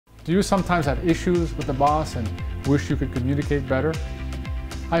Do you sometimes have issues with the boss and wish you could communicate better?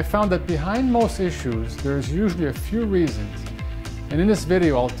 I found that behind most issues, there's usually a few reasons. And in this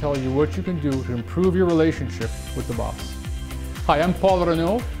video, I'll tell you what you can do to improve your relationship with the boss. Hi, I'm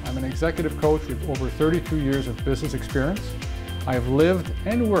Renaud. I'm an executive coach with over 32 years of business experience. I have lived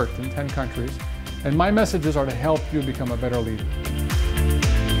and worked in 10 countries, and my messages are to help you become a better leader.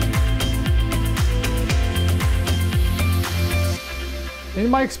 In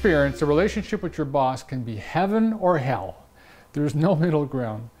my experience, the relationship with your boss can be heaven or hell. There's no middle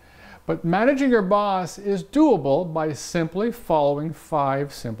ground. But managing your boss is doable by simply following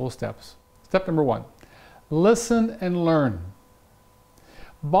 5 simple steps. Step number 1, listen and learn.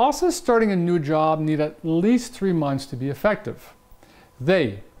 Bosses starting a new job need at least 3 months to be effective.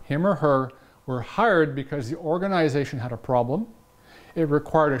 They, him or her, were hired because the organization had a problem, it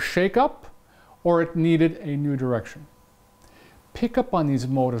required a shake-up, or it needed a new direction. Pick up on these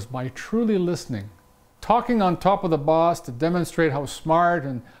motives by truly listening. Talking on top of the boss to demonstrate how smart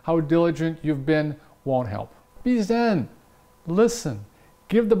and how diligent you've been won't help. Be zen. Listen.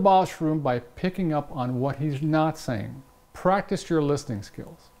 Give the boss room by picking up on what he's not saying. Practice your listening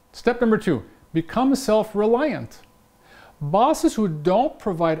skills. Step number 2, become self-reliant. Bosses who don't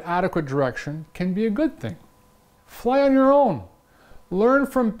provide adequate direction can be a good thing. Fly on your own. Learn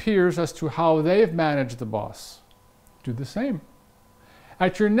from peers as to how they've managed the boss. Do the same.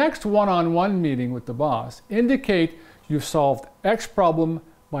 At your next one-on-one meeting with the boss, indicate you've solved X problem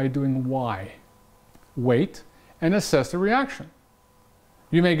by doing Y. Wait and assess the reaction.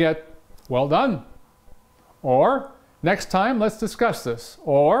 You may get, well done, or next time let's discuss this,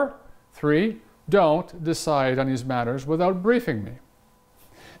 or 3, don't decide on these matters without briefing me.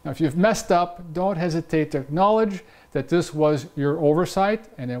 Now, if you've messed up, don't hesitate to acknowledge that this was your oversight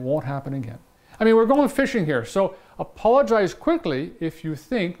and it won't happen again. I mean, we're going fishing here, so apologize quickly if you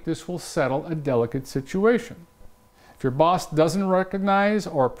think this will settle a delicate situation. If your boss doesn't recognize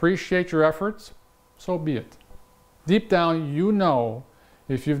or appreciate your efforts, so be it. Deep down, you know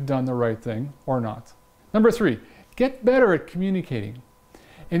if you've done the right thing or not. Number 3, get better at communicating.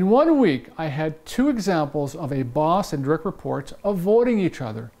 In 1 week, I had 2 examples of a boss and direct reports avoiding each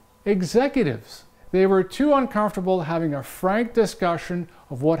other. Executives. They were too uncomfortable having a frank discussion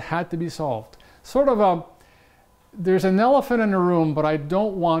of what had to be solved. Sort of there's an elephant in the room, but I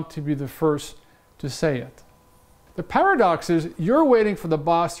don't want to be the first to say it. The paradox is you're waiting for the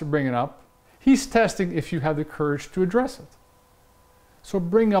boss to bring it up. He's testing if you have the courage to address it. So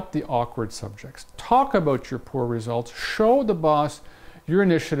bring up the awkward subjects. Talk about your poor results. Show the boss your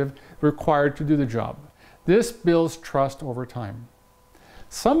initiative required to do the job. This builds trust over time.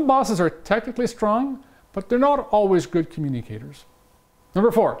 Some bosses are technically strong, but they're not always good communicators. Number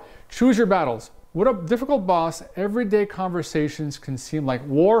 4, choose your battles. With a difficult boss, everyday conversations can seem like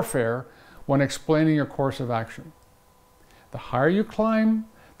warfare when explaining your course of action. The higher you climb,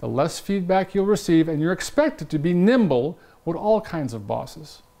 the less feedback you'll receive, and you're expected to be nimble with all kinds of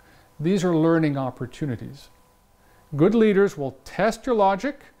bosses. These are learning opportunities. Good leaders will test your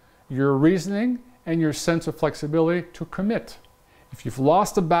logic, your reasoning, and your sense of flexibility to commit. If you've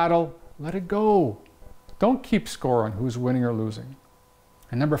lost a battle, let it go. Don't keep score on who's winning or losing.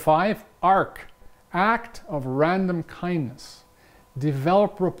 And number 5, ARC, act of random kindness.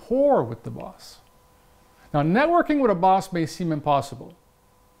 Develop rapport with the boss. Now, networking with a boss may seem impossible.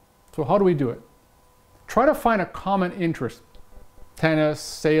 So how do we do it? Try to find a common interest. Tennis,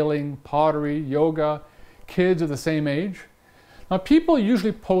 sailing, pottery, yoga, kids of the same age. Now, people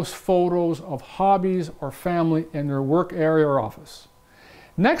usually post photos of hobbies or family in their work area or office.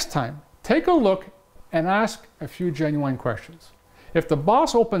 Next time, take a look and ask a few genuine questions. If the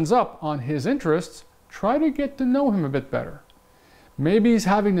boss opens up on his interests, try to get to know him a bit better. Maybe he's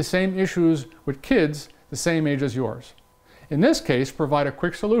having the same issues with kids the same age as yours. In this case, provide a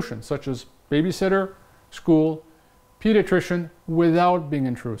quick solution, such as babysitter, school, pediatrician, without being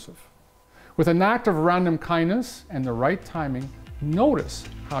intrusive. With an act of random kindness and the right timing, notice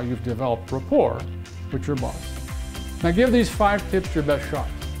how you've developed rapport with your boss. Now give these 5 tips your best shot.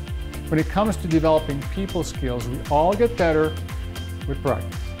 When it comes to developing people skills, we all get better with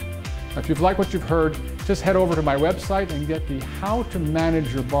practice. Now, if you've liked what you've heard, just head over to my website and get the How to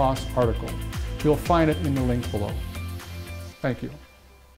Manage Your Boss article. You'll find it in the link below. Thank you.